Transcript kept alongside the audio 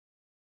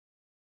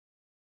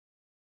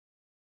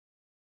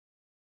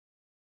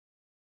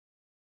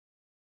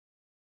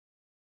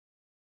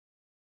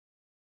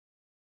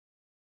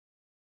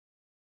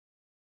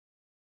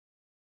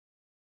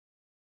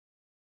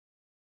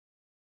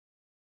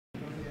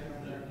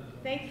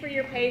Thanks for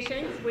your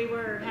patience. We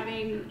were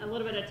having a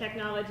little bit of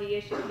technology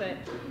issue, but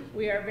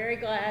we are very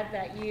glad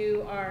that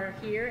you are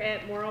here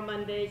at Moral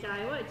Mondays,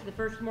 Iowa. It's the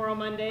first Moral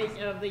Mondays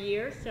of the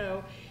year,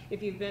 so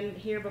if you've been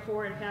here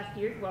before in past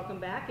years, welcome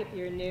back. If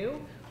you're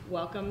new,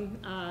 welcome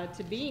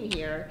to being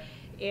here.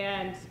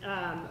 And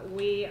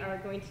we are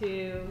going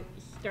to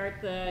start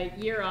the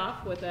year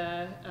off with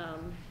a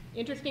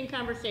interesting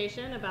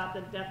conversation about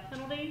the death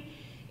penalty,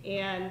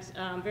 and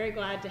I'm very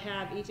glad to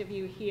have each of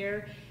you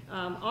here.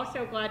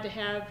 Also glad to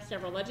have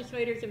several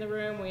legislators in the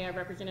room. We have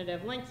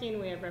Representative Lansing,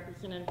 we have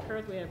Representative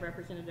Kurth, we have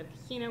Representative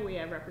Cassina, we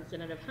have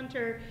Representative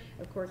Hunter,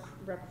 of course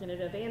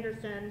Representative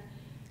Anderson,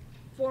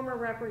 former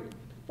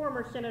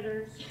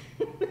senators,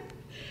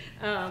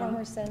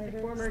 former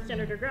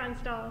Senator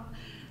Grunstall,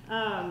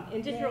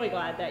 and just really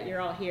glad that you're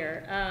all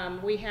here.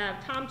 We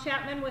have Tom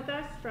Chapman with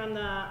us from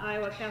the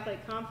Iowa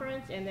Catholic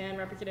Conference, and then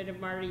Representative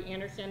Marty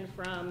Anderson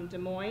from Des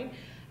Moines.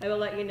 I will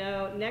let you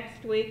know,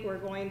 next week we're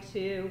going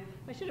to,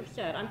 I should have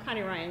said, I'm Connie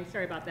Ryan,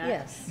 sorry about that.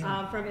 Yes.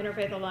 From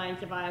Interfaith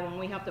Alliance of Iowa, and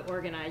we help to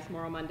organize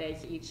Moral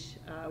Mondays each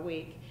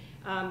week.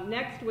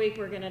 Next week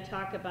we're going to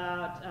talk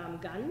about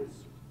guns.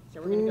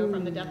 So we're going to go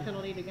from the death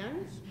penalty to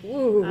guns.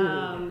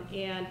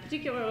 And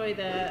particularly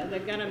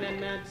the gun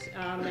amendment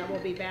that will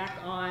be back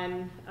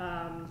on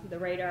the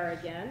radar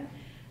again.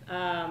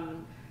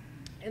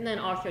 And then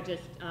also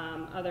just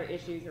other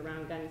issues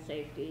around gun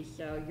safety.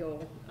 So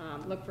you'll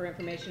look for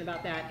information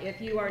about that. If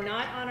you are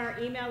not on our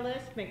email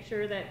list, make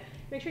sure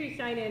you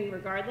sign in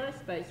regardless,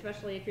 but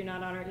especially if you're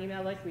not on our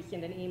email list, we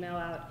send an email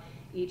out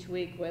each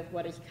week with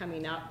what is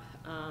coming up.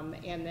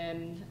 And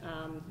then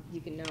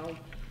you can know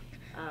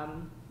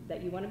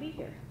that you want to be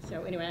here.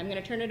 So anyway, I'm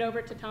going to turn it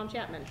over to Tom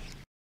Chapman.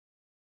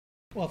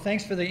 Well,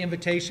 thanks for the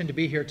invitation to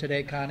be here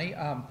today, Connie.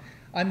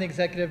 I'm the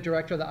Executive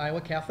Director of the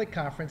Iowa Catholic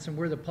Conference, and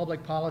we're the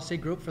public policy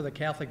group for the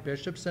Catholic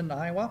bishops in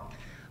Iowa.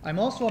 I'm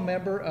also a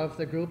member of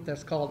the group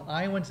that's called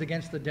Iowans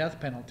Against the Death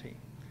Penalty.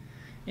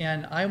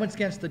 And Iowans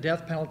Against the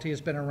Death Penalty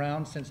has been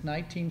around since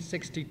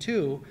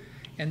 1962,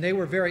 and they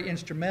were very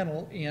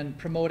instrumental in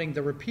promoting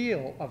the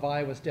repeal of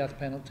Iowa's death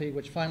penalty,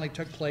 which finally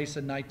took place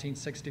in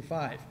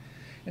 1965.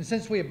 And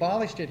since we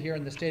abolished it here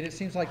in the state, it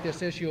seems like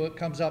this issue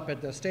comes up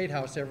at the State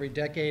House every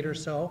decade or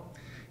so.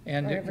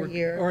 And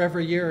or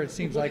every year, it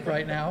seems like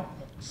right now.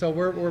 So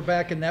we're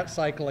back in that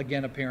cycle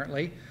again,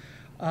 apparently.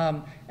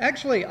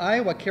 Actually,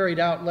 Iowa carried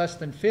out less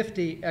than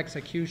 50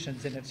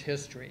 executions in its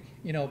history,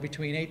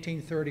 between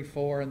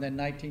 1834 and then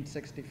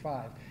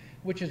 1965,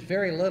 which is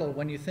very little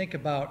when you think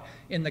about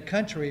in the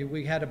country,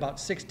 we had about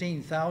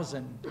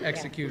 16,000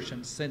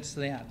 executions since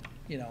then,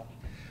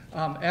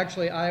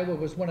 Actually, Iowa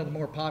was one of the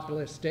more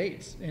populous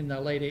states in the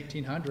late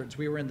 1800s.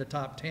 We were in the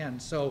top 10.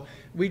 So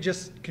we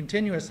just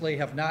continuously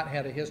have not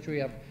had a history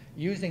of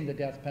using the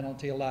death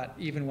penalty a lot,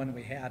 even when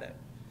we had it.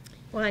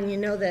 Well, and you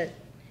know that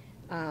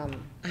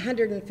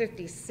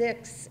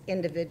 156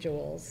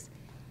 individuals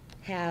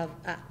have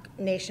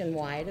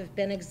nationwide have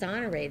been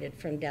exonerated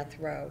from death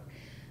row.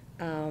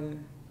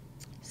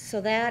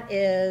 So that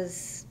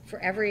is, for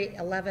every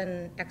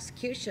 11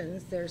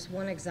 executions, there's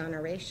one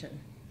exoneration.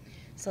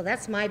 So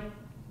that's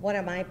one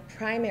of my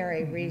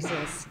primary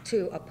reasons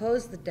to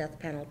oppose the death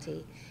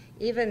penalty.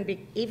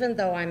 Even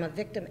though I'm a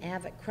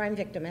crime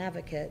victim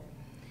advocate,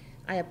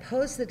 I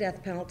oppose the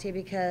death penalty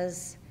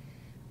because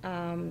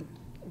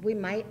we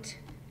might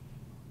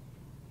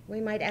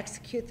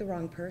execute the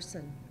wrong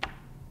person.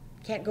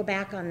 Can't go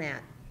back on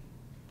that.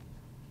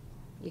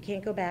 You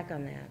can't go back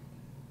on that.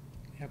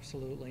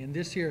 Absolutely. And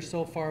this year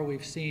so far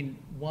we've seen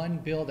one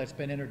bill that's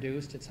been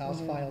introduced. It's House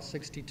File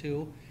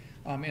 62,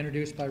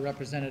 introduced by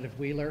Representative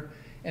Wheeler.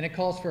 And it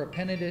calls for a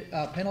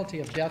penalty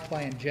of death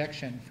by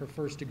injection for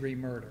first-degree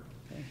murder.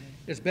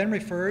 It's been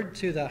referred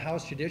to the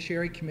House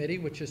Judiciary Committee,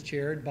 which is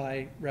chaired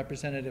by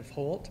Representative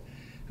Holt,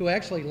 who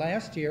actually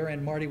last year,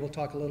 and Marty will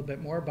talk a little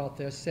bit more about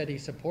this, said he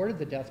supported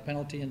the death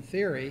penalty in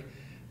theory,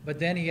 but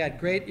then he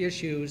had great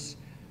issues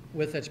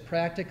with its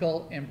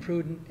practical and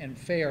prudent and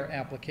fair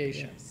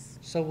application. Yes.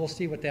 So we'll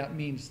see what that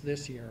means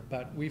this year.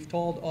 But we've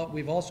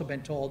also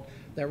been told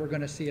that we're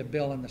going to see a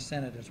bill in the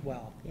Senate as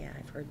well. Yeah,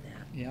 I've heard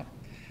that. Yeah.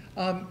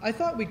 I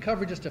thought we'd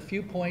cover just a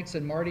few points,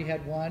 and Marty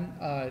had one,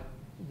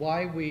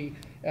 why we,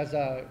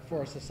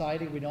 for a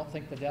society, we don't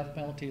think the death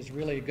penalty is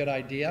really a good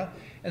idea.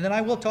 And then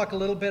I will talk a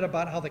little bit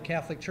about how the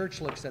Catholic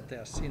Church looks at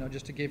this,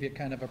 just to give you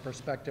kind of a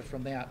perspective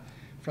from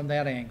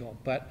that angle.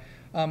 But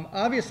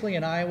obviously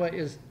in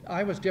Iowa's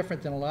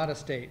different than a lot of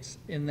states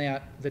in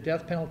that the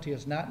death penalty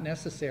is not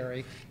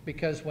necessary,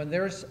 because when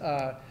there's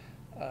a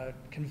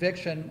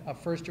conviction of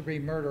first-degree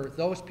murder,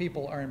 those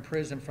people are in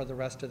prison for the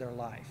rest of their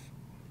life.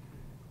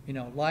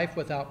 Life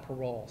without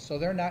parole. So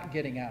they're not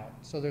getting out.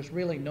 So there's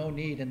really no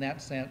need in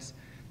that sense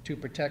to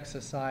protect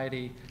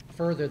society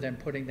further than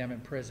putting them in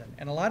prison.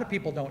 And a lot of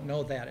people don't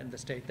know that in the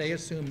state. They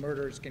assume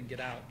murderers can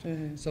get out.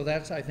 So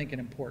that's, I think, an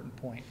important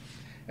point.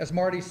 As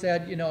Marty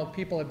said,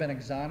 people have been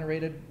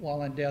exonerated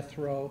while on death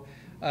row.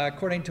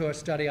 According to a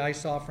study I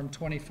saw from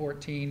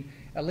 2014,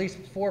 at least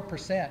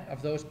 4%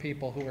 of those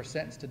people who were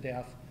sentenced to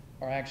death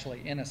are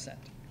actually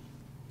innocent.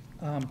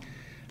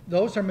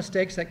 those are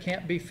mistakes that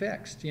can't be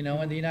fixed. You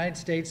know, in the United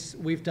States,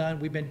 we've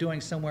been doing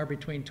somewhere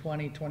between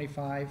 20,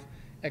 25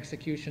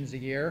 executions a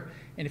year.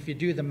 And if you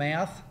do the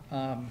math,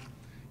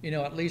 you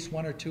know, at least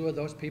one or two of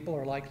those people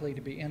are likely to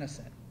be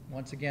innocent.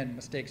 Once again,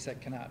 mistakes that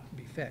cannot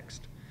be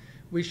fixed.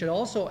 We should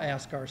also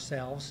ask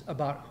ourselves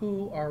about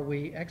who are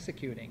we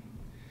executing.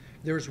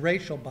 There's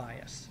racial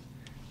bias.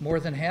 More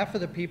than half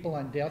of the people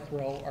on death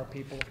row are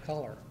people of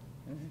color.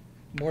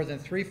 More than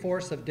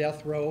 3/4 of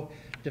death row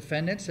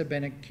defendants have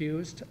been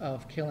accused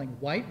of killing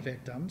white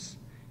victims,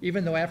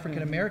 even though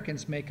African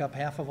Americans make up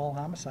half of all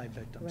homicide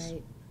victims.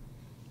 Right.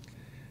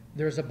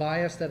 There's a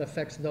bias that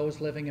affects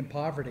those living in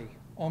poverty.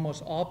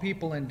 Almost all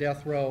people in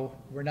death row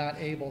were not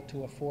able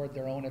to afford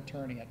their own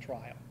attorney at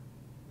trial.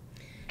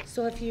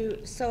 So if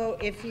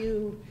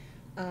you,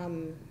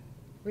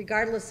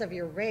 regardless of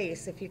your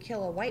race, if you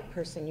kill a white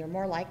person, you're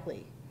more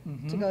likely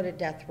to go to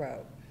death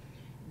row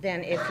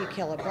than if you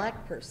kill a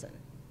black person.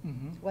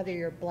 Whether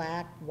you're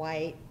black,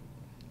 white,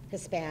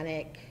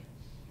 Hispanic,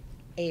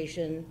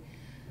 Asian.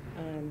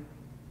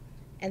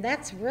 And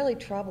that's really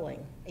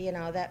troubling. You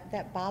know,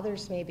 that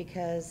bothers me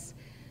because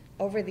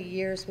over the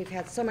years we've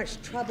had so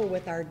much trouble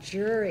with our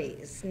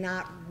juries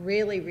not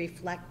really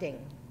reflecting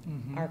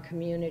our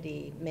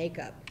community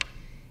makeup.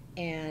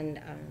 And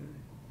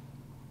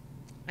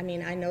I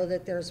mean, I know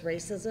that there's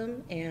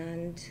racism,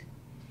 and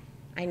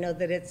I know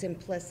that it's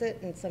implicit,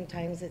 and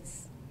sometimes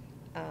it's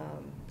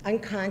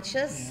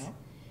unconscious. Yeah.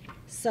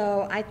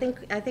 So I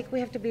think we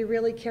have to be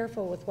really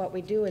careful with what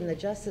we do in the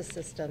justice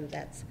system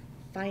that's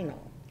final.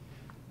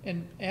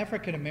 And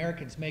African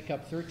Americans make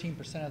up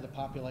 13% of the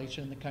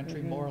population in the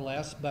country, more or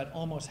less, but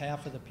almost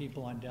half of the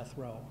people on death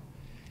row.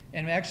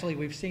 And actually,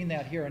 we've seen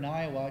that here in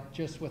Iowa,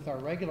 just with our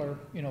regular,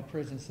 you know,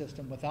 prison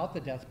system without the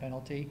death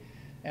penalty.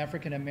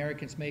 African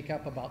Americans make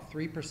up about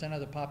 3% of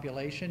the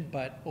population,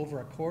 but over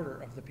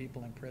 1/4 of the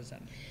people in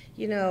prison.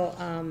 You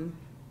know,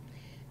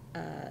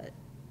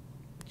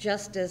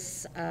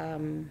 Justice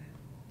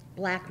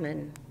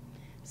Blackmun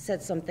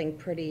said something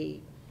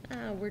pretty,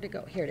 where'd it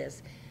go? Here it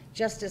is.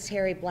 Justice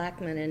Harry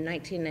Blackmun in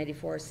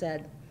 1994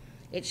 said,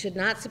 "It should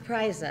not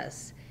surprise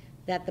us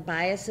that the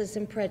biases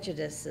and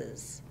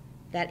prejudices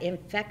that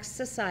infect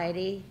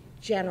society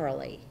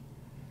generally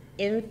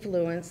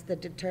influence the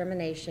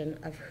determination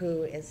of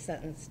who is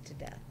sentenced to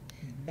death."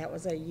 That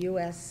was a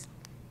U.S.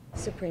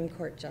 Supreme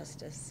Court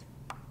justice.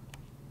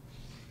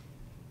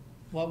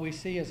 What we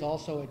see is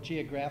also a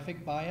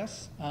geographic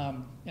bias,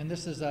 and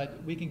this is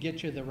we can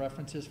get you the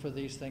references for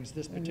these things.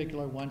 This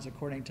particular one's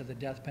according to the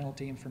Death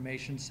Penalty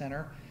Information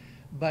Center.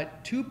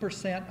 But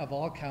 2% of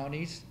all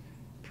counties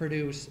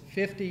produce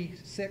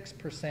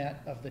 56%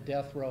 of the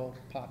death row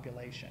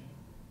population.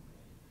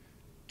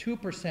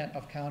 2%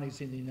 of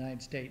counties in the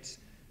United States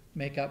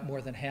make up more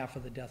than half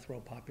of the death row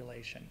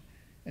population.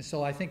 And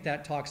so I think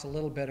that talks a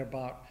little bit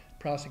about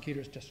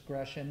prosecutors'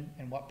 discretion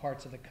and what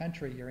parts of the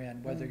country you're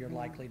in, whether you're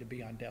likely to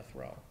be on death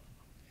row.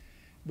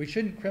 We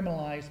shouldn't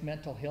criminalize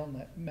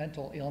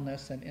mental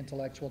illness and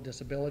intellectual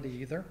disability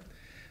either.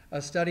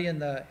 A study in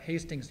the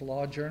Hastings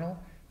Law Journal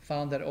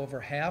found that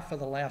over half of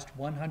the last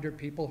 100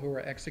 people who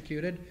were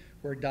executed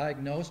were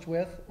diagnosed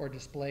with or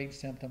displayed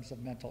symptoms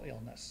of mental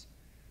illness.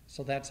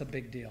 So that's a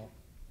big deal.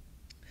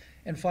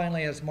 And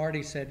finally, as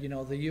Marty said, you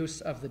know, the use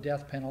of the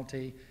death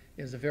penalty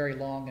is a very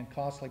long and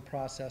costly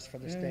process for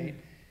the state,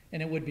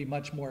 and it would be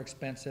much more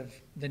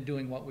expensive than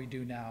doing what we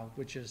do now,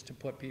 which is to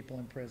put people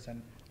in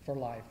prison for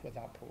life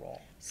without parole.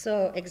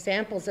 So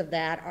examples of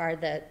that are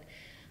that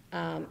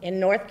in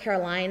North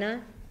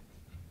Carolina,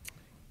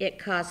 it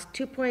costs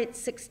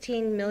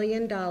 $2.16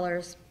 million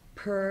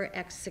per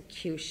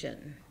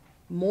execution,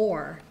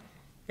 more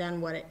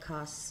than what it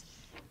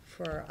costs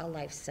for a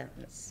life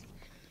sentence.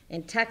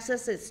 In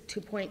Texas, it's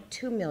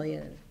 $2.2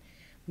 million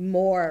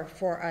more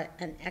for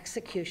an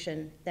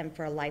execution than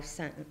for a life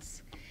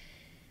sentence.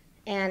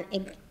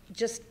 And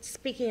just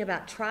speaking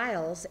about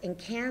trials, in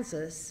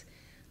Kansas,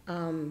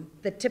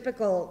 the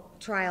typical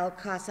trial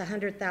costs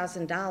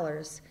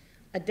 $100,000.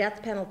 A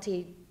death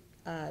penalty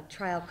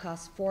trial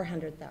costs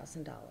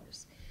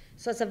 $400,000.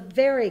 So it's a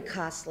very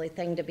costly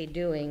thing to be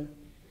doing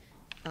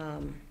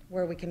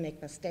where we can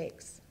make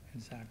mistakes.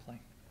 Exactly.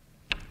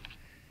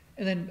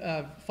 And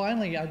then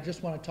finally, I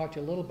just want to talk to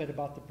you a little bit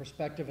about the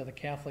perspective of the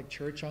Catholic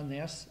Church on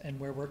this and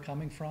where we're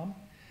coming from.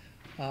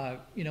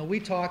 You know, we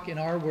talk in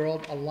our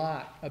world a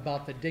lot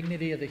about the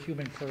dignity of the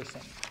human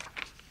person.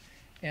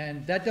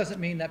 And that doesn't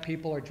mean that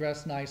people are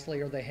dressed nicely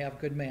or they have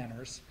good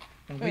manners.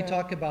 When we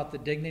talk about the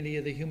dignity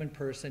of the human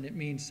person, it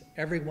means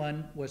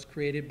everyone was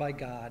created by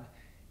God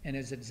and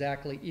is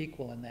exactly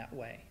equal in that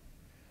way.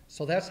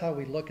 So that's how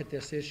we look at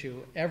this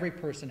issue. Every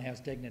person has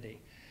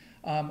dignity.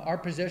 Our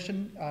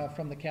position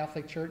from the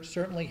Catholic Church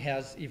certainly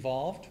has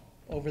evolved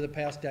over the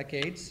past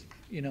decades,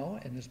 you know,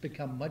 and has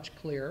become much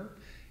clearer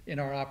in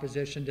our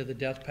opposition to the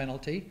death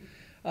penalty.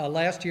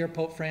 Last year,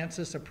 Pope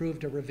Francis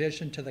approved a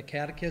revision to the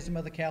Catechism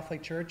of the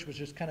Catholic Church,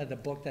 which is kind of the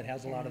book that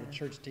has a lot of the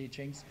church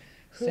teachings,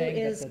 saying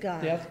that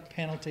the death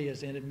penalty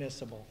is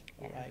inadmissible,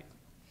 right?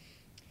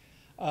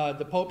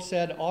 The Pope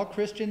said, all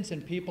Christians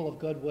and people of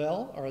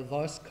goodwill are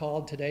thus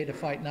called today to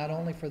fight not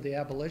only for the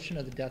abolition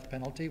of the death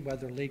penalty,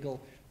 whether legal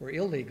or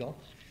illegal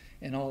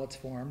in all its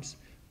forms,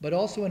 but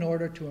also in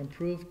order to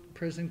improve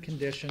prison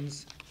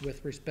conditions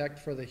with respect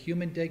for the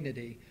human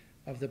dignity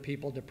of the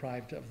people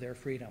deprived of their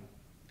freedom.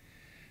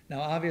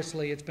 Now,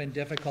 obviously, it's been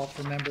difficult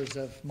for members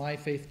of my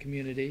faith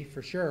community,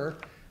 for sure,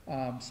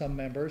 some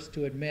members,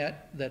 to admit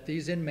that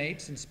these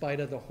inmates, in spite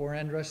of the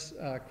horrendous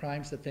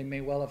crimes that they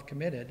may well have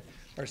committed,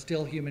 are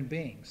still human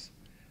beings.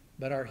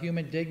 But our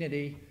human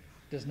dignity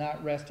does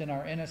not rest in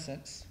our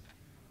innocence,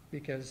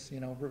 because,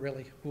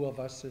 really, who of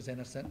us is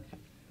innocent,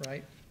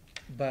 right?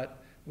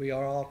 But we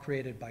are all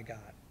created by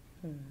God.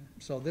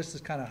 So this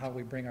is kind of how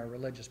we bring our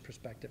religious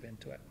perspective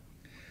into it.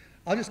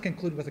 I'll just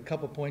conclude with a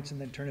couple points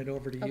and then turn it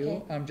over to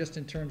you, just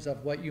in terms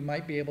of what you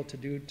might be able to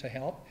do to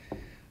help.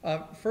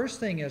 First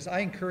thing is, I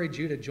encourage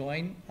you to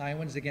join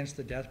Iowans Against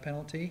the Death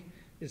Penalty.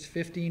 It's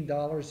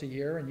 $15 a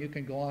year, and you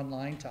can go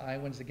online to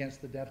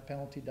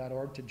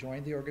iowansagainstthedeathpenalty.org to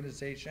join the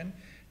organization.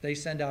 They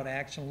send out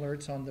action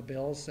alerts on the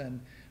bills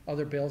and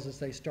other bills as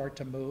they start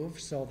to move,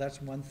 so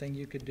that's one thing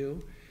you could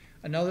do.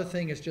 Another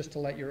thing is just to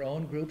let your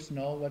own groups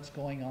know what's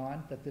going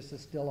on, that this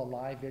is still a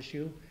live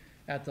issue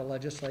at the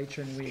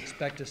legislature, and we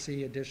expect to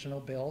see additional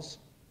bills.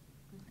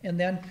 And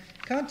then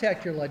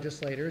contact your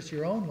legislators,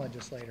 your own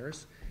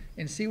legislators,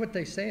 and see what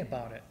they say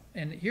about it.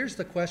 And here's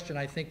the question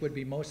I think would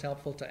be most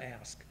helpful to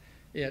ask.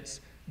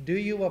 It's, do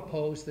you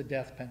oppose the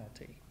death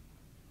penalty?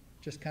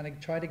 Just kind of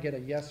try to get a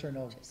yes or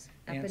no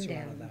answer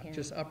out of that. Yeah.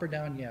 Just up or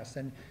down yes.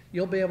 And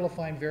you'll be able to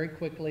find very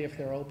quickly if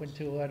they're open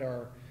to it,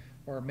 or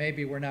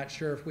maybe we're not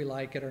sure if we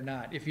like it or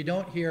not. If you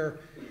don't hear,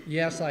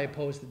 yes, I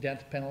oppose the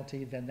death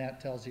penalty, then that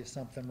tells you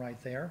something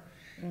right there.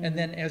 And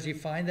then as you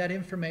find that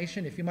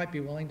information, if you might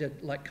be willing to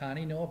let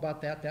Connie know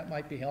about that, that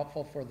might be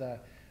helpful for the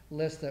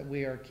list that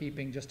we are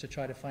keeping, just to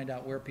try to find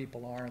out where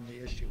people are in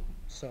the issue.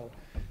 So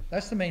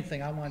that's the main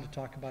thing I wanted to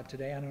talk about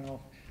today. I don't know,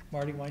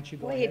 Marty, why don't you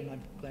go ahead, and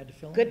I'm glad to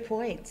fill in. Good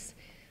points.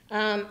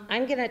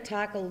 I'm going to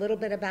talk a little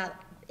bit about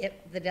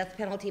the death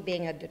penalty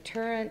being a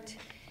deterrent,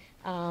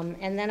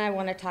 and then I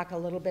want to talk a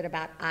little bit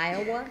about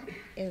Iowa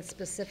in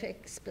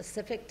specific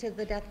to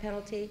the death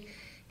penalty,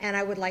 and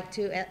I would like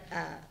to,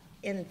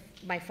 in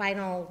my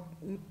final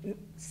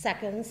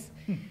seconds,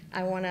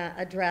 I want to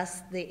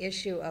address the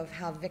issue of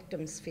how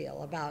victims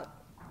feel about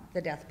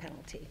the death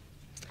penalty.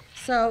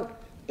 So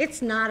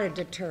it's not a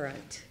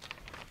deterrent.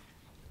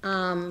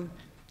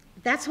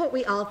 That's what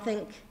we all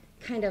think,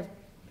 kind of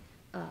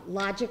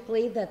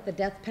logically, that the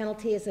death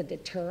penalty is a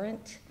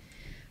deterrent,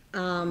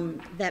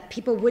 that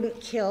people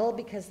wouldn't kill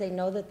because they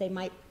know that they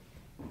might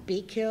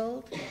be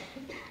killed.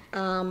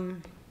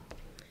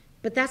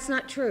 But that's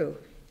not true.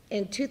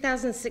 In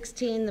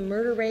 2016, the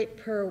murder rate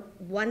per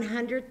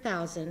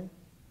 100,000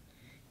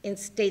 in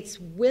states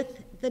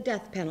with the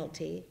death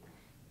penalty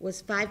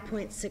was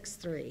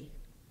 5.63.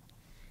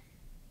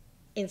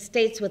 In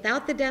states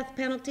without the death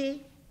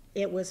penalty,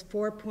 it was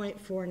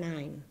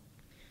 4.49.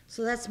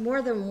 So that's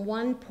more than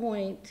 1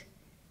 point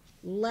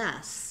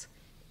less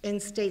in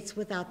states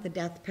without the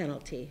death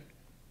penalty.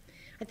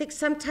 I think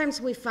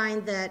sometimes we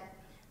find that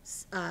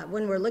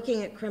when we're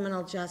looking at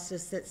criminal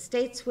justice, that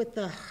states with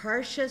the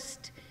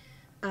harshest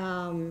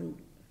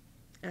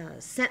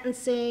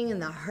sentencing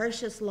and the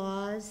harshest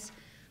laws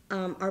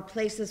are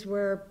places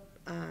where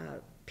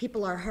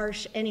people are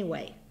harsh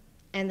anyway,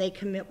 and they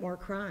commit more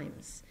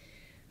crimes.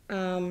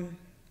 A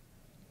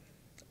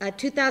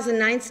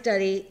 2009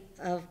 study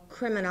of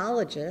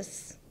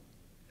criminologists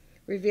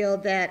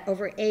revealed that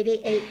over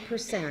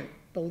 88%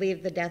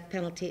 believe the death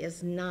penalty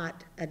is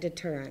not a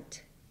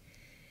deterrent.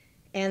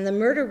 And the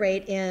murder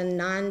rate in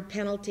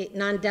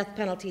non-death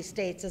penalty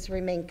states has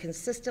remained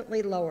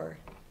consistently lower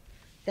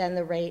than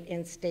the rate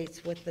in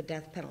states with the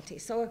death penalty.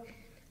 So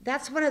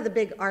that's one of the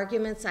big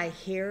arguments I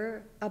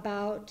hear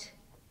about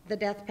the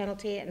death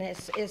penalty, and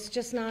it's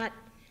just not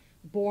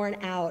borne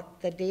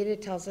out. The data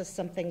tells us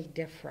something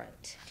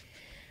different.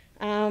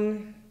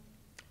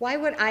 Why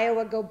would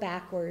Iowa go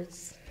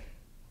backwards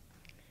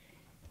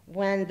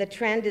when the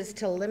trend is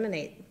to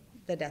eliminate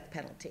the death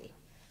penalty?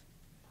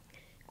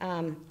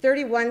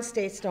 31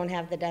 states don't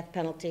have the death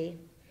penalty.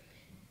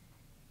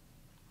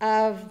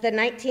 Of the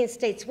 19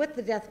 states with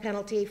the death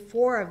penalty,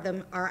 4 of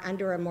them are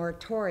under a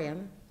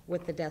moratorium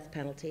with the death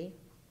penalty.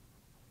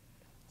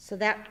 So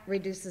that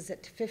reduces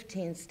it to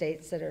 15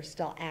 states that are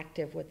still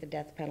active with the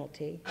death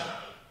penalty.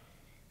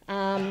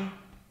 I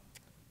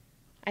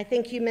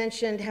think you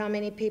mentioned how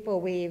many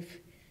people we've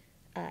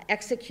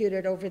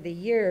executed over the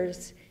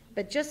years,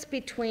 but just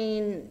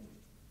between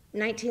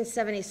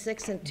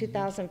 1976 and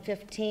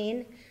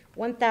 2015,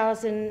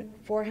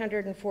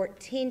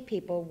 1,414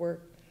 people were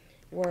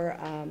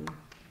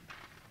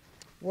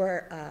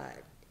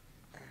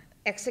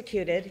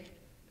executed,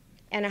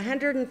 and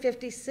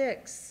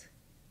 156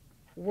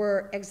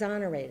 were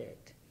exonerated.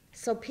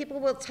 So people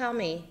will tell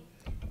me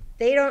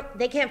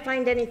they can't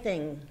find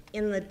anything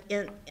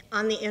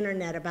on the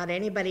internet about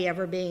anybody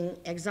ever being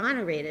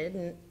exonerated,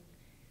 and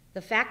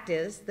the fact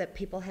is that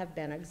people have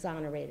been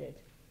exonerated.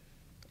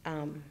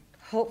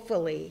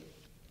 Hopefully,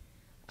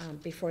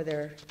 before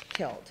they're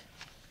killed.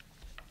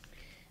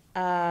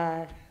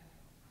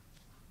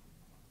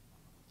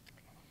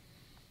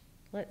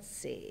 Let's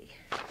see.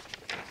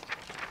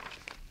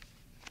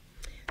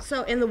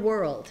 So in the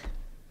world,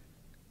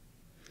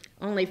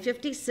 only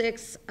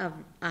 56 of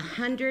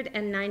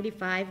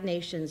 195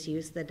 nations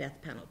use the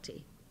death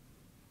penalty.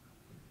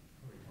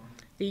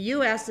 The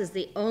U.S. is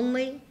the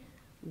only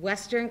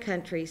Western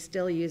country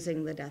still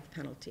using the death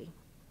penalty.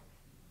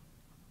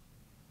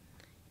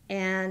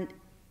 And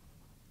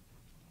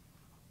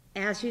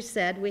as you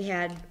said, we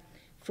had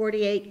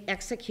 48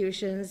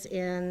 executions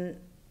in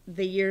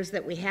the years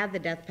that we had the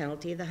death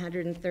penalty, the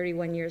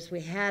 131 years we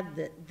had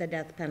the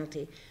death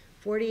penalty.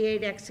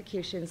 48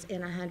 executions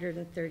in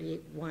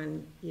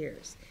 131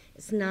 years.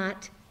 It's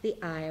not the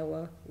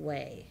Iowa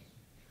way.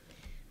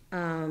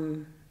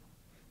 In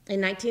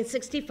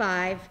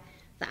 1965,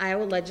 the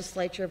Iowa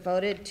legislature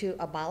voted to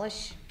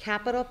abolish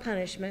capital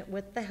punishment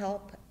with the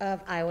help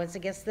of Iowans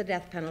Against the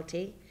Death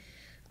Penalty.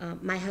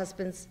 My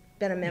husband's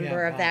been a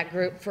member of that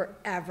group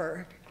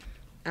forever.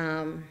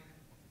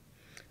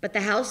 But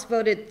the House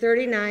voted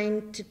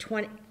 39 to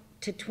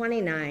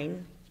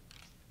 29.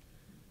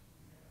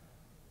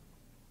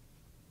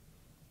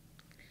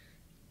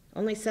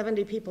 Only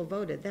 70 people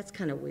voted. That's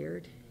kind of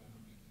weird.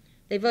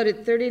 They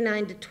voted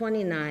 39 to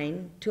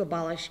 29 to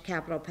abolish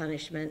capital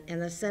punishment,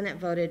 and the Senate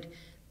voted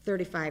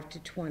 35 to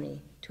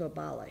 20 to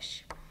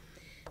abolish.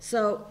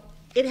 So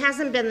it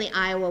hasn't been the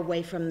Iowa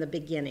way from the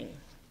beginning.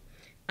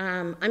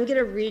 I'm going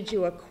to read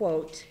you a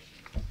quote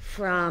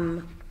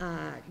from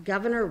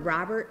Governor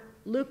Robert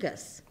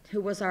Lucas,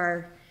 who was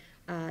our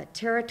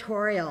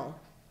territorial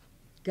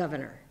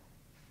governor.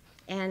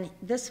 And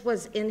this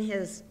was in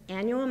his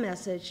annual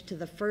message to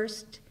the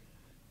first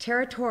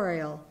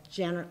Territorial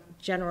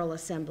General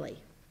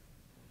Assembly.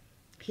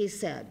 He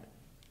said,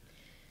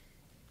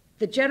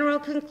 "The general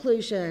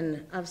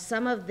conclusion of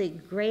some of the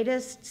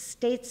greatest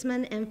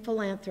statesmen and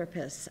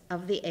philanthropists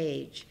of the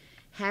age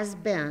has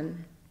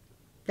been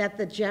that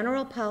the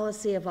general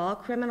policy of all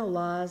criminal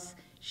laws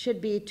should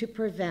be to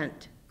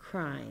prevent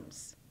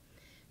crimes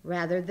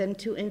rather than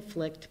to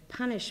inflict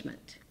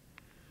punishment,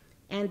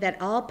 and that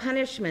all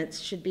punishments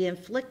should be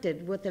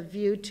inflicted with a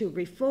view to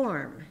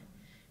reform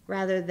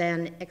rather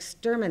than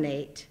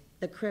exterminate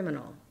the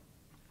criminal.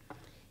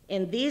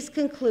 In these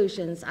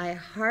conclusions, I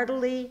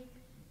heartily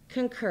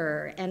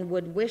concur and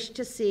would wish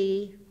to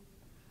see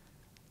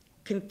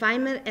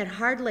confinement and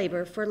hard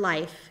labor for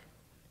life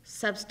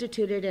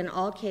substituted in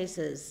all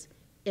cases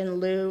in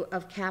lieu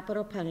of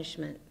capital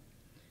punishment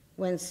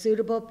when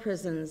suitable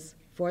prisons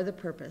for the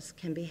purpose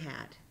can be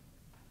had."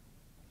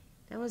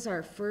 That was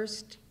our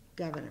first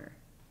governor.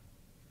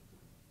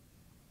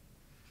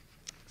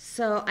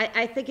 So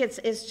I think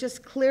it's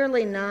just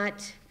clearly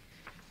not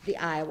the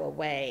Iowa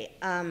way.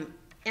 And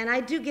I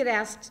do get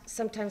asked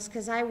sometimes,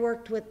 because I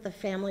worked with the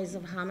families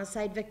of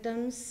homicide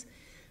victims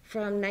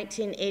from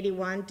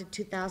 1981 to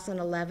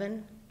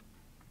 2011.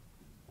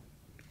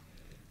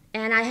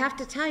 And I have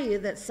to tell you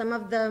that some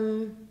of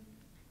them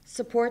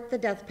support the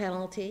death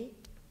penalty,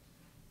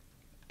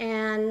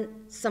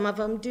 and some of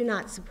them do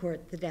not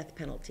support the death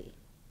penalty.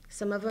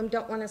 Some of them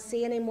don't want to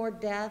see any more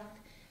death,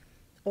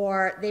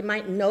 or they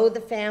might know the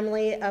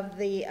family of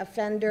the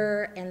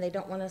offender and they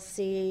don't want to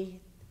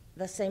see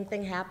the same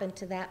thing happen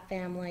to that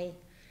family.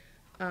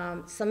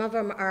 Some of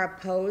them are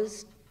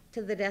opposed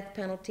to the death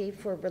penalty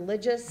for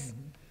religious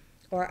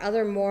or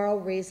other moral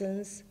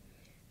reasons.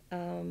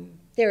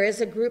 There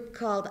is a group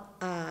called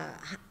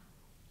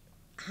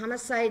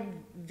Homicide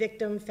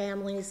Victim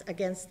Families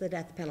Against the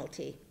Death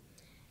Penalty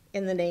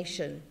in the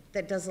nation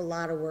that does a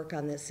lot of work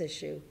on this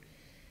issue.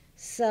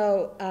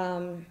 So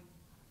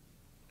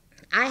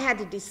I had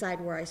to decide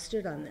where I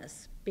stood on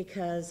this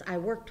because I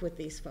worked with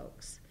these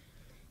folks.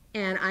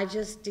 And I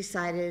just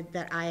decided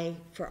that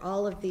for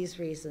all of these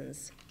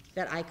reasons,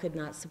 that I could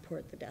not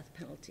support the death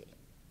penalty.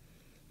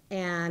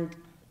 And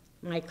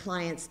my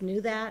clients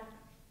knew that,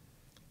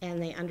 and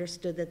they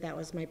understood that that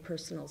was my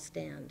personal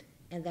stand,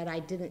 and that I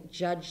didn't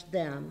judge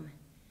them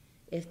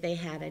if they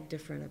had a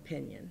different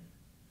opinion.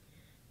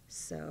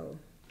 So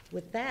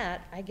with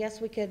that, I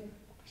guess we could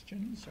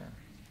Questions or?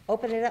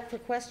 open it up for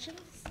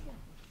questions.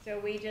 So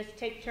we just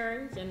take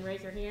turns and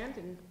raise your hand,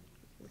 and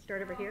we'll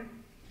start over here.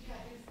 Yeah,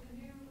 is the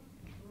new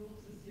rules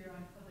this year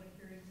on public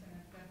hearings going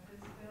to affect this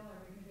bill? Are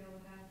we going to be able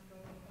to have go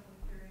to a public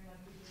hearing like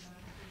we did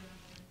last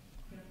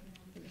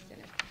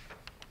year?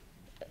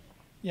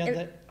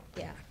 Yeah,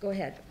 Yeah, go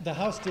ahead. the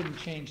House didn't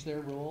change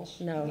their rules.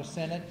 No. The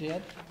Senate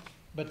did,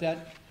 but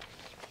that,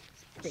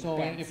 Big so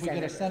bad if we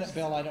get a senators. Senate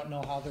bill, I don't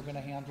know how they're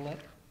gonna handle it.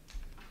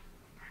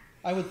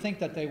 I would think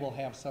that they will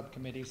have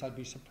subcommittees. I'd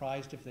be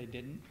surprised if they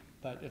didn't,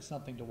 but it's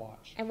something to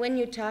watch. And when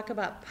you talk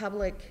about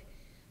public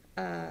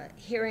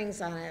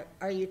hearings on it,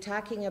 are you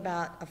talking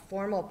about a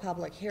formal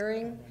public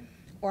hearing?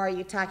 Or are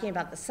you talking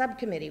about the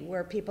subcommittee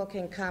where people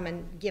can come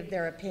and give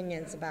their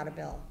opinions about a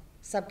bill?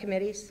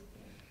 Subcommittees?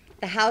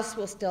 The House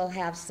will still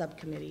have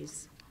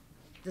subcommittees,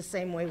 the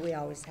same way we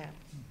always have.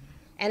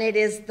 And it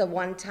is the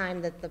one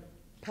time that the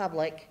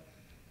public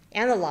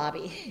and the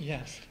lobby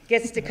Yes.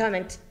 gets to come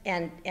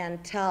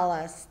and tell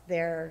us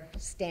their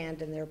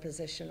stand and their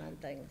position on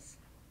things.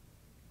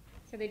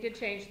 So they did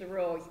change the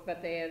rules,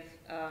 but they have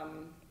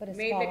But it's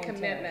made the voluntary.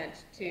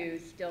 commitment to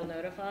still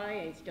notify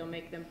and still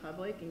make them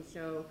public, and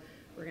so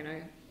we're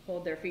gonna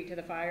hold their feet to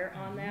the fire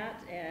on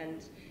that,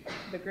 and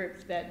the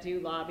groups that do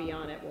lobby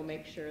on it will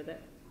make sure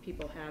that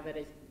people have it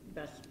as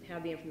best,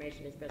 have the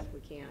information as best we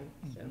can,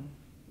 so,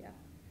 yeah.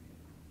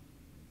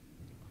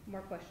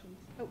 More questions?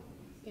 Oh,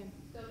 Ann.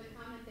 So the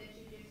comment that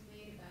you just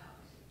made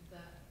about the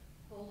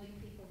holding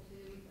people to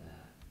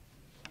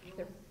the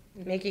The-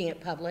 rules, Making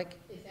it public,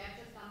 is that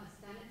just on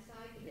the Senate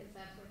side, because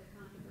that's where the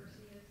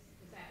controversy is?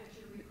 Is that what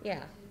you're referring Yeah.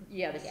 to?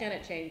 Yeah, the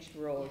Senate changed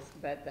rules,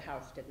 but the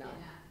House did not.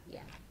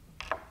 Yeah.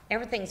 yeah.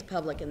 Everything's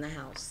public in the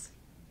House.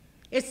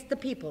 It's the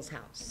people's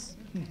house.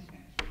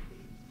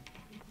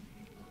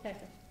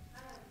 Tessa?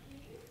 Can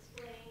you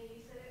explain,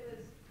 you said it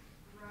was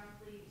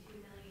roughly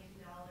 $2 million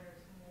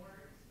more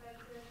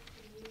expensive,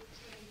 can you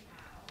explain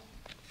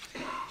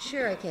how?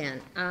 Sure I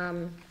can.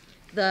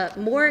 The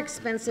more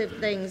expensive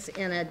things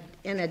in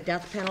a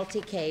death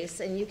penalty case,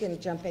 and you can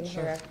jump in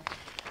here,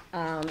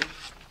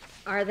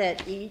 are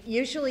that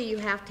usually you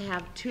have to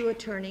have 2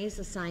 attorneys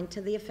assigned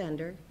to the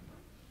offender,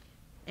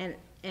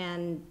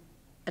 and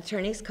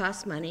attorneys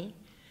cost money.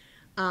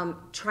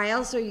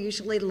 Trials are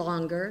usually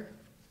longer,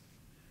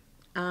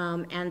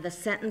 and the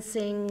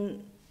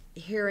sentencing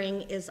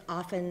hearing is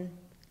often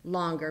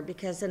longer,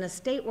 because in a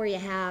state where you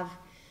have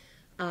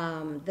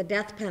the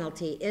death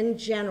penalty, in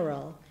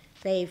general,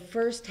 they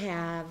first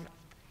have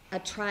a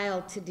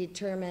trial to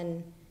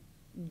determine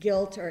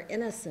guilt or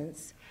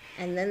innocence,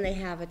 and then they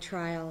have a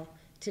trial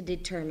to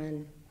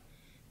determine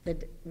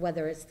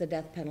whether it's the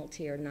death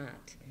penalty or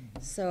not.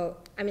 So,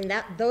 I mean,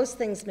 those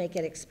things make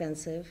it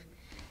expensive.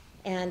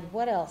 And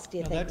what else do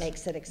you No, think that's-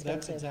 makes it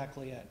expensive? That's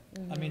exactly it.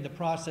 I mean, the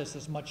process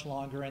is much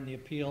longer and the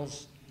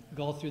appeals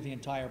go through the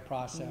entire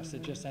process.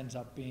 It just ends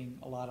up being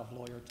a lot of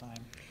lawyer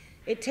time.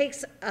 It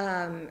takes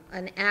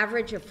an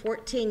average of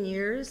 14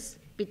 years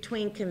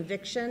between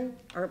conviction,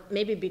 or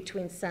maybe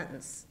between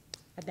sentence.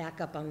 I back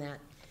up on that.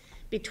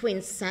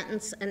 Between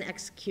sentence and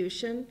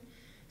execution.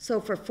 So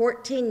for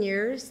 14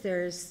 years,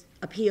 there's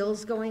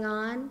appeals going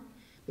on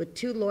with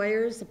 2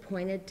 lawyers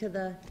appointed to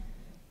the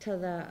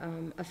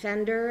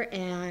offender,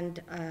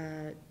 and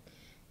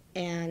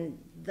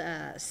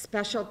the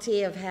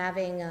specialty of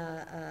having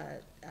a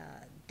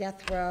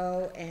death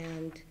row,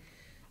 and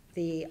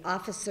the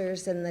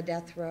officers in the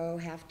death row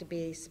have to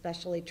be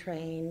specially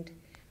trained.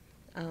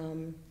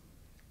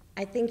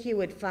 I think you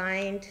would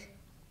find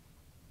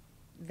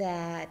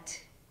that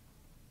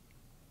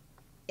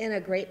in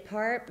a great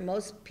part,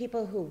 most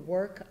people who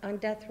work on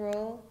death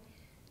row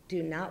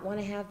do not want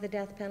to have the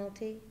death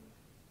penalty.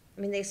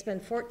 I mean, they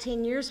spend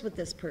 14 years with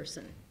this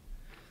person.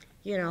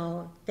 You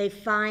know, they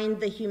find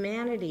the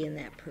humanity in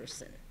that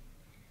person.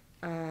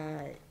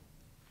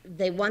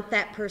 They want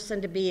that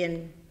person to be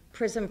in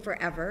prison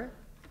forever,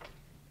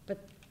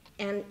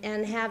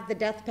 and have the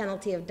death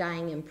penalty of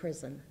dying in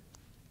prison.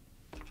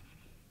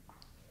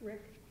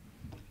 Rick?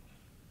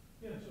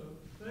 Yeah, so,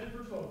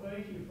 first of all,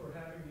 thank you for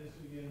having this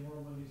again,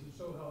 Moral Mondays.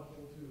 It's so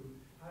helpful to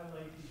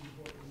highlight these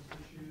important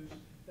issues.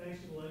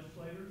 Thanks to the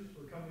legislators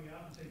for coming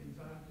out and taking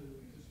time to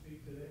speak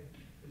today.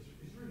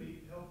 It's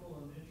really helpful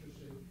and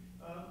interesting.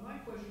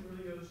 My question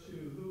really goes to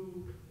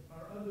who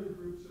are other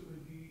groups that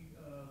would be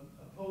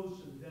opposed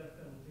to the death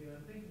penalty. And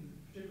I'm thinking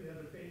particularly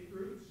other faith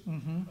groups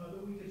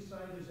that we could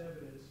cite as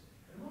evidence.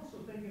 I'm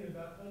also thinking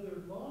about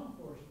other law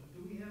enforcement.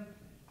 Do we have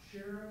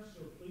sheriffs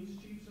or police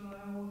chiefs in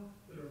Iowa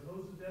that are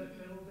opposed to the death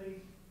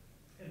penalty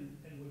and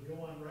would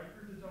go on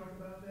record to talk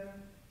about that?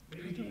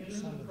 Maybe the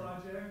Innocent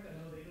Project. I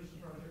know the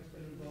Innocent Project's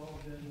been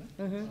involved in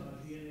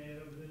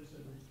DNA evidence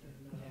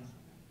and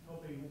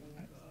helping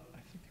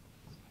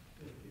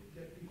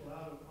get people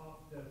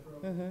off death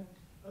row.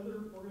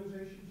 Other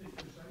organizations that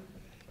you cite?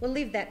 We'll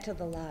leave that to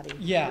the lobby.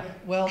 Yeah,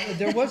 well,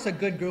 there was a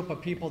good group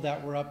of people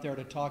that were up there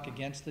to talk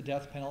against the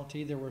death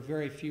penalty. There were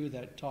very few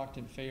that talked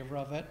in favor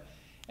of it.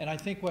 And I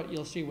think what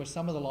you'll see with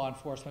some of the law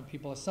enforcement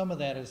people is some of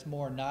that is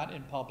more not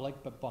in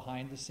public, but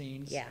behind the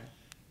scenes. Yeah.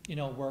 You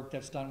know, work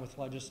that's done with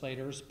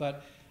legislators.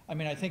 But, I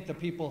mean, I think the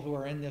people who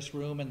are in this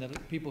room and the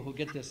people who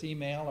get this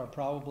email are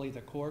probably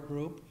the core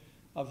group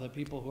of the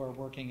people who are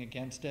working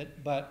against it.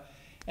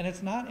 And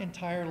it's not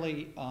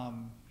entirely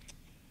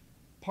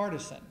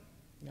partisan.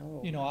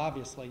 No. You know,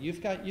 obviously,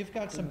 you've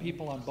got some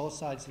people on both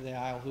sides of the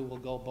aisle who will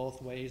go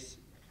both ways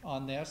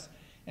on this,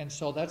 and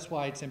so that's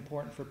why it's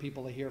important for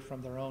people to hear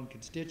from their own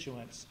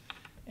constituents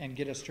and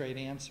get a straight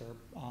answer,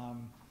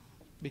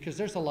 because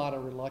there's a lot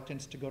of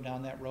reluctance to go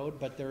down that road,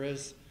 but there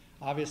is,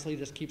 obviously,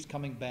 this keeps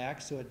coming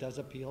back, so it does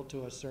appeal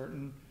to a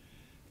certain,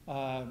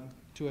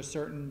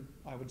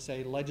 I would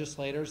say,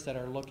 legislators that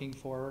are looking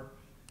for,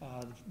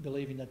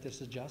 believing that this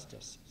is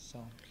justice,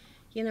 so.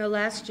 You know,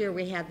 last year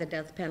we had the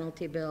death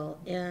penalty bill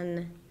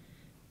in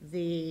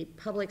the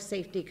Public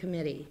Safety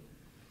Committee,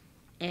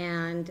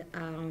 and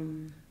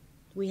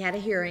we had a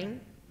hearing,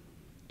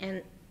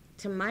 and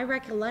to my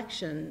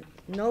recollection,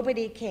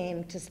 nobody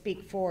came to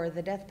speak for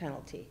the death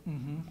penalty.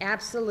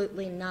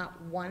 Absolutely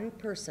not one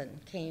person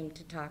came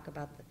to talk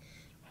about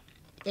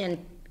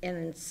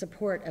in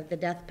support of the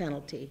death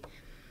penalty.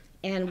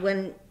 And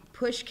when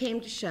push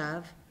came to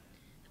shove,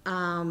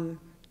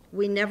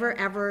 we never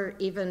ever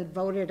even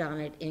voted on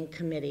it in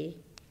committee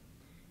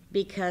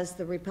because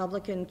the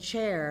Republican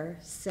chair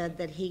said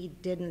that he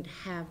didn't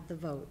have the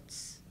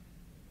votes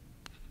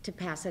to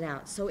pass it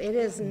out. So it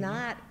is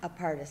not a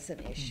partisan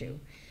issue.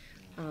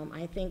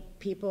 I think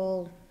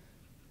people,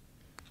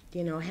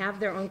 you know, have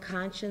their own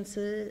conscience.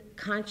 They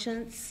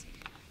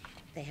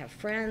have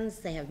friends,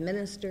 they have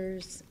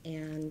ministers,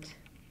 and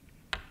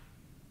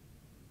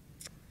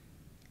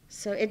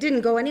so it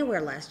didn't go anywhere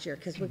last year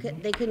because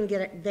they couldn't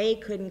get it. They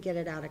couldn't get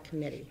it out of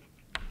committee,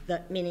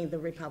 meaning the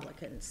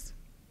Republicans.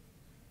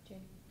 Do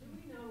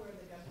we know where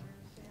the governor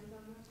stands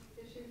on this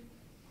issue?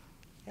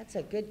 That's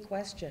a good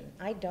question.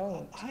 I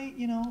don't.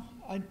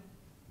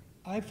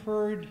 I've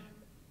heard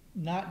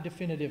not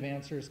definitive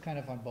answers kind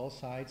of on both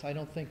sides. I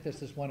don't think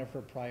this is one of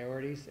her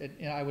priorities.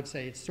 I would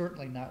say it's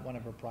certainly not one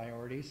of her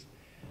priorities.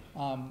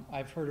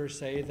 I've heard her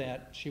say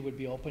that she would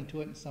be open to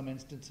it in some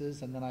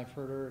instances, and then I've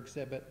heard her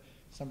exhibit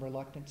some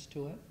reluctance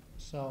to it.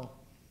 So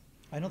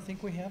I don't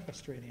think we have a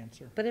straight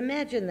answer. But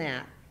imagine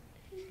that.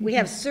 We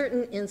have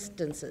certain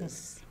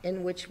instances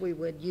in which we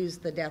would use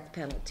the death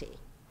penalty.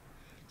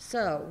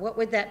 So what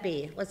would that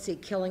be? Let's see,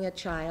 killing a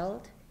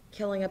child,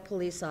 killing a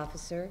police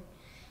officer.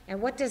 And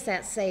what does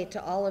that say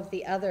to all of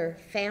the other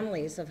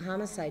families of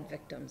homicide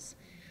victims?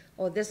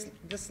 Oh, this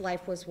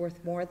life was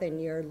worth more than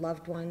your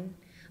loved one.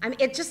 I mean,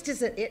 it just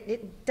isn't,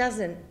 it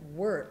doesn't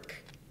work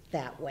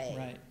that way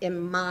Right. in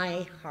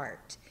my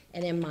heart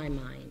and in my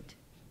mind.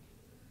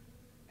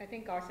 I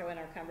think also in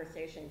our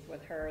conversations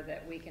with her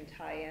that we can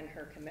tie in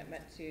her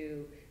commitment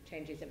to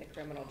changes in the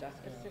criminal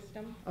justice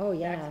system. Oh,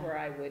 yeah. That's where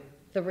I would,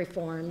 The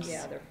reforms.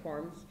 yeah, the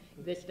reforms.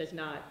 This does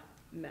not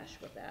mesh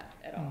with that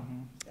at all.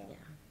 So. Yeah.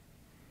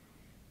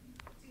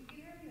 Do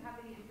either of you have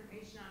any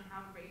information on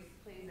how race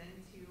plays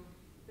into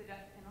the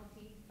death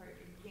penalty? For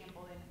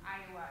example, in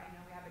Iowa, I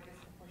know we have a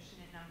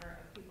disproportionate number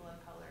of people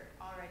of color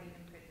already in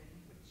prison,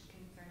 which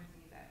concerns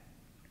me that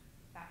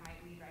that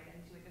might lead right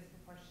into a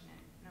disproportionate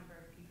number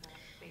of people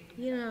facing.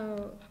 You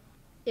know,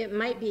 it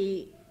might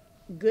be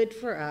good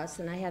for us,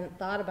 and I hadn't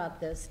thought about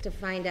this, to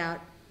find out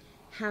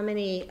how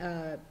many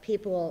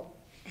people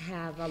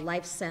have a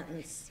life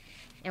sentence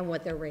and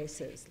what their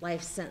race is.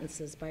 Life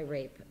sentences by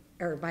rape,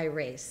 or by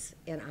race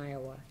in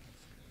Iowa.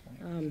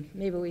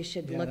 Maybe we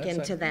should Yeah, look that's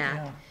into that.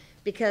 yeah.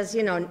 Because,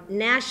 you know,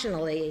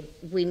 nationally,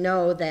 we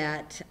know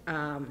that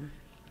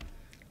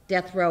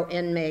death row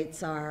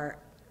inmates are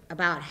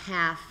about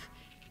half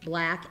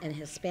black and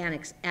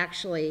Hispanics.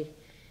 Actually,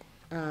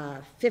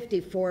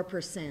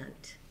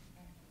 54%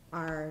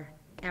 are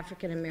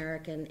African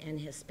American and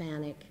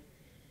Hispanic.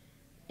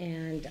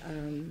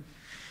 And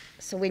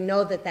so we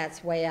know that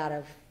that's way out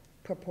of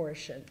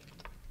proportion.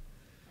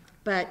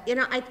 But, you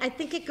know, I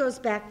think it goes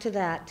back to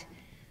that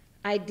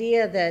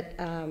idea that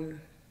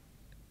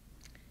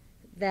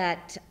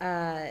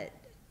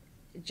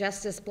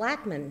Justice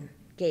Blackmun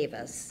gave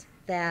us,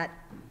 that,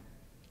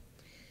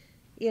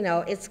 you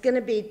know, it's going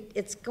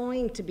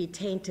to be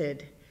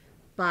tainted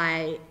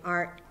by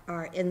our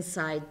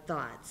inside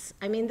thoughts.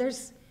 I mean,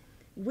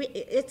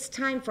 it's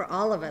time for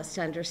all of us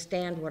to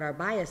understand what our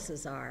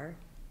biases are.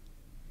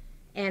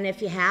 And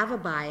if you have a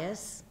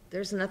bias,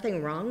 there's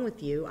nothing wrong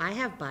with you. I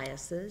have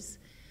biases,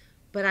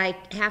 but I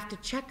have to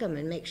check them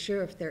and make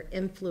sure if they're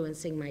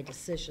influencing my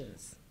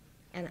decisions.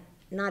 And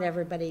not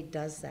everybody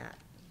does that.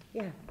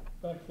 Yeah.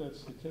 Back to that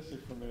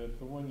statistic for a minute,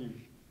 the one you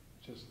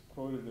just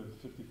quoted of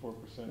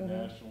 54%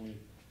 nationally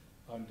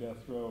on death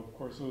row. Of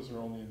course, those are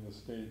only in the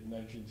state,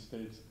 19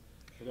 states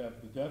that have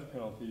the death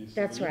penalty. So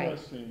That's the right.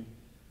 interesting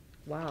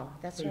Wow,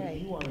 that's thing right.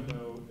 you want to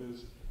know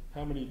is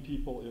how many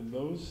people in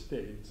those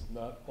states,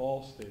 not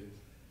all states,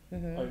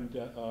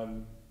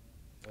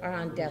 Are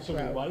on death so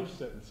many row. life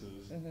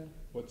sentences,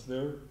 what's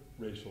their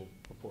racial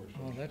proportion?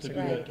 Oh, that's to a do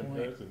great that point.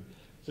 comparison.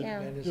 So Yeah.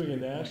 That is a doing a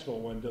good point. national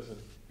one doesn't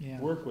Yeah.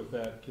 work with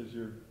that because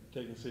you're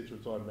taking states where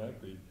it's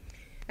automatically.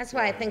 That's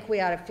why I think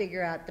we ought to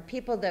figure out the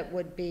people that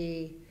would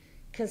be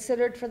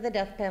considered for the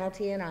death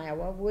penalty in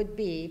Iowa would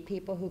be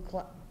people who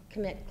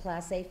commit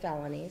Class A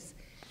felonies,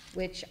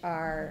 which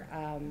are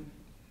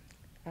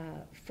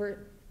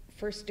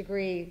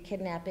first-degree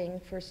kidnapping,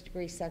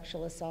 first-degree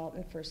sexual assault,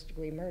 and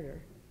first-degree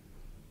murder.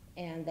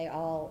 And they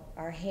all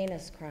are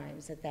heinous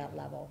crimes at that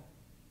level.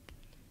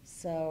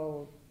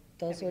 So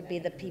those would be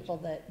the people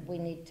that we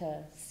need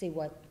to see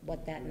what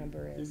that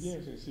number It'd is. be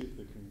interesting to see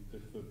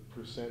if the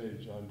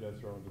percentage on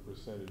death row and the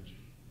percentage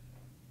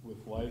with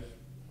life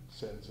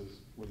sentences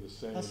were the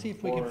same. I'll see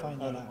if we can or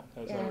find that out.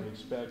 As Yeah. I would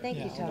expect. Thank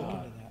you, Yeah, I'll look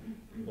Tony. into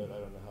that. But I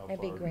don't know how far.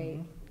 That'd be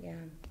great, yeah.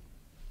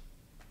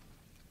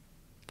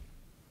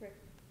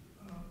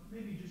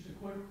 Maybe just a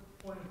quick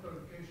point of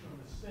clarification on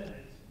the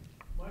Senate.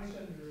 My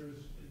senator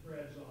is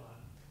Brad Zahn.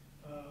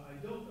 I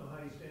don't know how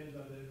he stands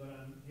on it, but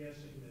I'm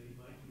guessing that he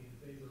might be in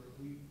favor.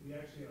 We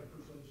actually had our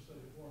first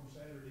legislative forum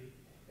Saturday,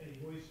 and he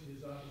voiced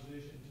his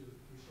opposition to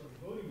restoring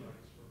voting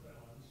rights for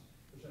felons.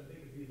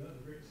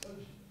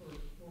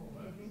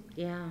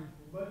 Yeah.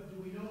 But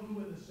do we know who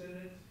in the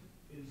Senate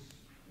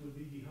would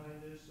be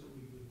behind this, that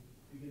we would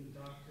begin to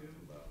talk to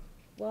about?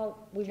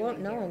 Well, we won't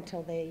know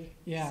until they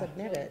Yeah.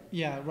 submit it.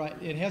 Yeah,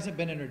 right. It hasn't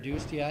been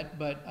introduced yet,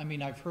 but I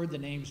mean, I've heard the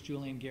names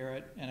Julian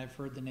Garrett and I've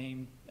heard the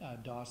name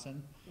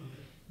Dawson.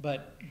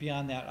 But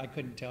beyond that, I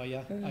couldn't tell you.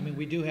 I mean,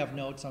 we do have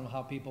notes on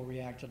how people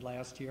reacted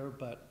last year,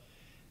 but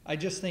I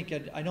just think,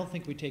 I don't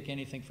think we take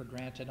anything for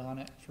granted on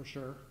it, for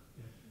sure.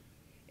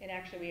 And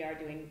actually, we are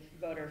doing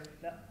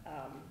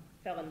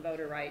felon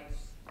voter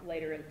rights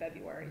later in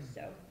February,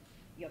 so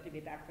you'll have to be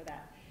back for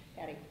that.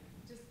 Patty?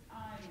 Just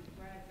on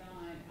Brad's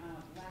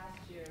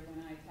last year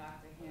when I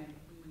talked to him,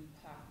 he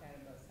talked out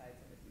of both sides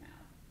of his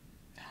mouth.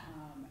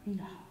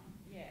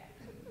 Yeah.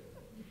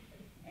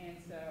 And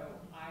so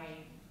I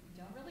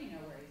don't really know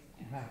where he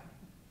stands. Right.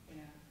 You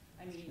know,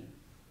 I mean,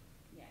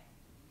 yeah.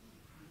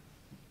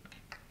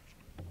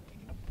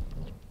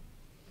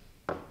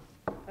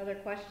 Other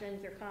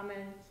questions or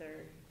comments,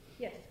 or,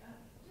 yes?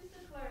 Just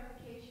a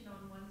clarification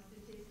on one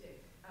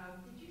statistic.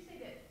 Did you say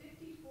that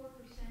 54%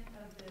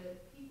 of the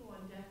people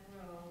on death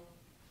row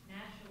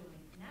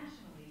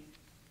nationally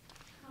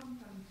come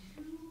from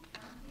 2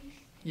 counties?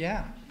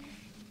 Yeah.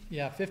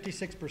 Yeah,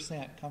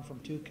 56% come from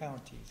 2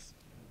 counties.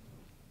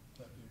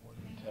 That'd be one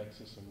in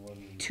Texas and one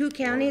in. 2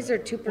 counties or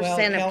 2%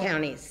 Well, of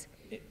counties?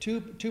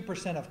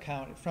 2% of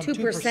county, from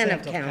 2%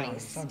 of 2%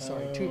 counties. I'm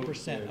sorry, Oh,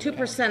 2%. okay.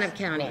 2% of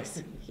counties,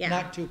 Right. yeah.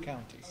 Not 2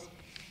 counties.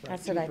 Right,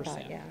 That's what I 2%.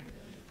 thought, yeah.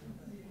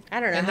 I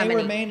don't know And how they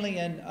many. were mainly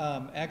in,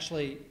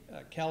 actually,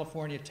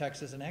 California,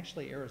 Texas, and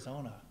actually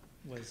Arizona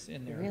was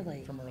in there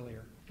Really? from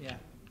earlier, yeah.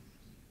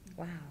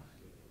 Wow.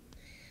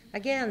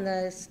 Again,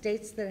 the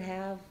states that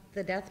have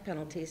the death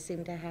penalty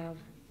seem to have,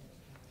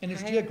 And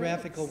it's higher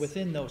geographical rates.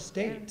 within those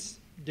states,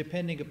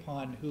 depending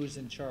upon who's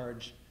in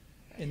charge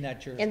in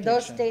that jurisdiction. in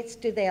those states,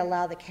 do they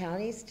allow the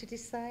counties to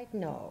decide?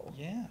 No.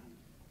 Yeah,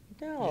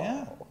 No.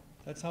 yeah,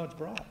 that's how it's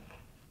brought.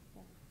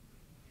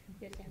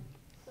 Yes, Ann?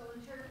 So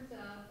in terms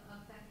of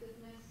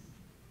effectiveness,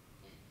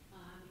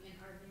 in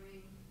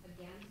arguing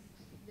against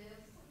this,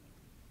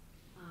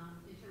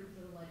 in terms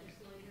of the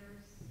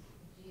legislators,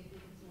 do you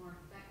think it's more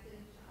effective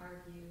to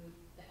argue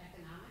the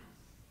economics?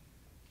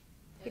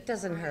 It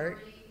doesn't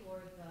hurt.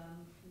 Or the,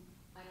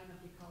 I don't know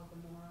if you call it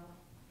the moral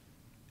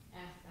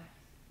aspect,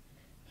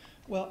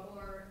 Well,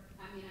 or,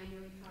 I mean, I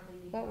know you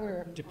probably need. What to were,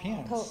 argue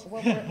Depends. all.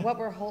 what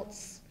were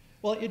Holt's,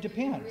 well, it You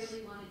depends.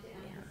 really wanted to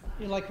emphasize.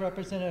 You know, like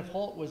Representative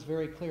Holt was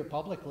very clear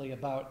publicly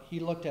about, he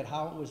looked at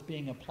how it was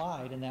being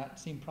applied, and that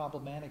seemed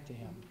problematic to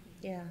him.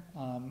 yeah.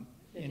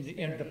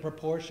 In the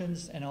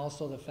proportions, and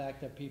also the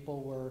fact that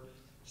people were,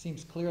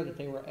 seems clear that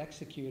they were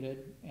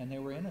executed and they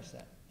were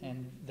innocent.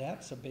 And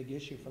that's a big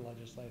issue for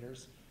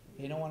legislators.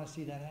 They don't want to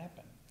see that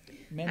happen.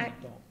 Many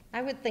don't.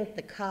 I would think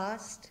the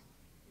cost,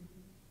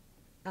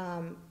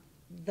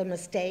 the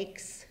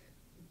mistakes,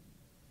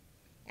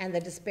 and the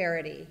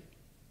disparity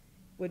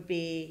would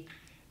be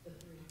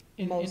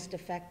most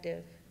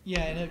effective.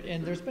 Yeah,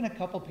 and there's been a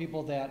couple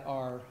people that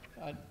are,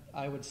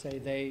 I would say,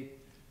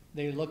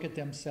 they look at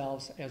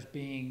themselves as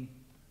being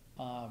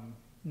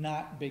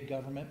not big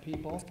government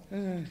people.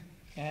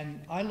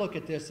 And I look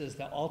at this as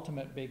the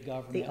ultimate big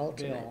government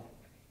bill,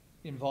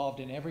 involved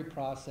in every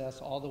process,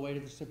 all the way to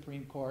the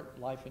Supreme Court,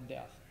 life and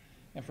death.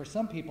 And for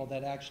some people,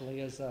 that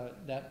actually is,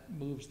 that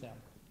moves them.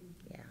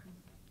 Yeah.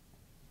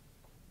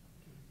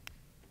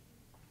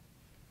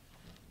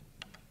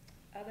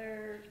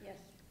 Other, yes,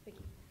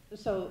 Vicki?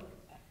 So,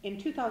 in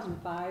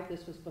 2005,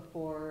 this was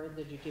before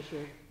the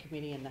Judiciary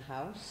Committee in the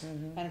House.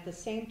 And at the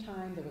same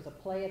time, there was a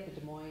play at the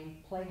Des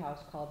Moines Playhouse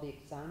called The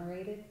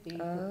Exonerated being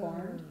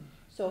performed.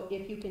 So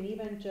if you can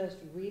even just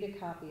read a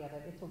copy of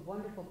it, it's a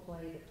wonderful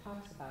play that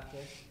talks about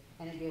this.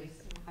 And it gives,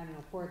 I don't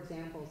know, 4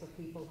 examples of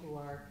people who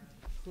are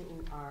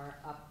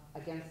up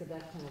against the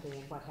death penalty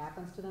and what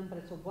happens to them. But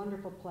it's a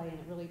wonderful play, and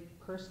it really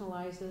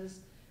personalizes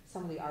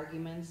some of the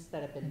arguments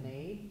that have been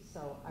made.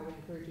 So I would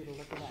encourage you to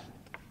look at that.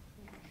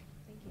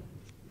 Thank you.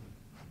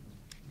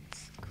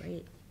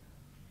 Great.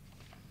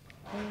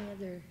 Any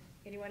other?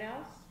 Anyone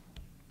else?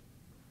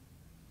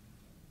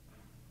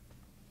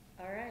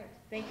 All right,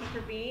 thank you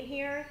for being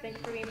here. Thank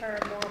you for being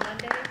part of Moral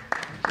Monday.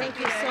 Thank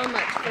you so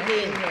much for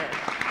being here.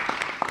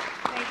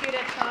 Thank you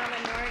to Tom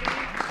and Marty.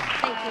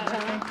 Thank you,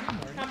 Tom.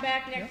 Come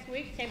back next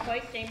week, same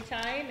place, same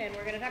time, and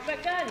we're gonna talk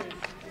about guns.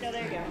 So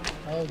there you go.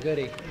 Oh,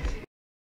 goody.